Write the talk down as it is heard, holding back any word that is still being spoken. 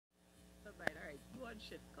punch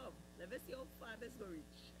shit. Come, let me see how far this go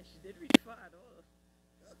reach. And she didn't reach far at all.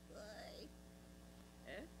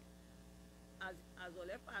 eh? As all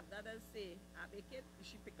her partner does say, I make it,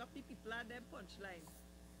 she pick up the people and them punchline.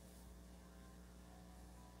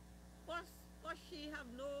 Cause she have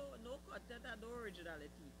no content and no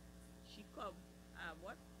originality. She come,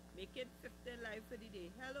 what? Make it 15 live for the day.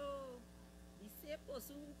 Hello, the same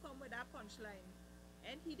person who come with that punchline.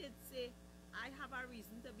 And he did say, I have a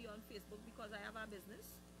reason to be on Facebook because I have a business.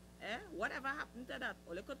 Whatever happened to that?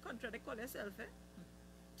 Or you could contradict all yourself,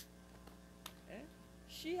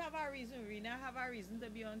 She have a reason, Rena have a reason to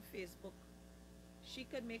be on Facebook. She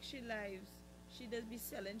could make she lives. She does be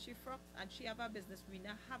selling she frocks and she have a business.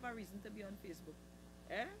 Rena have a reason to be on Facebook.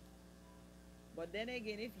 But then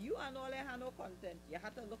again, if you and all have no content, you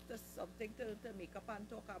have to look to something to make up and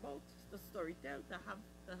talk about, the story tell, to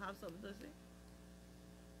have something to say.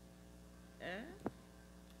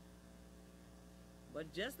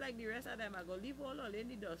 But just like the rest of them, I go leave all in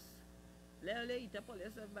the dust. Let all eat up all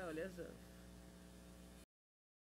yourself by all yourself.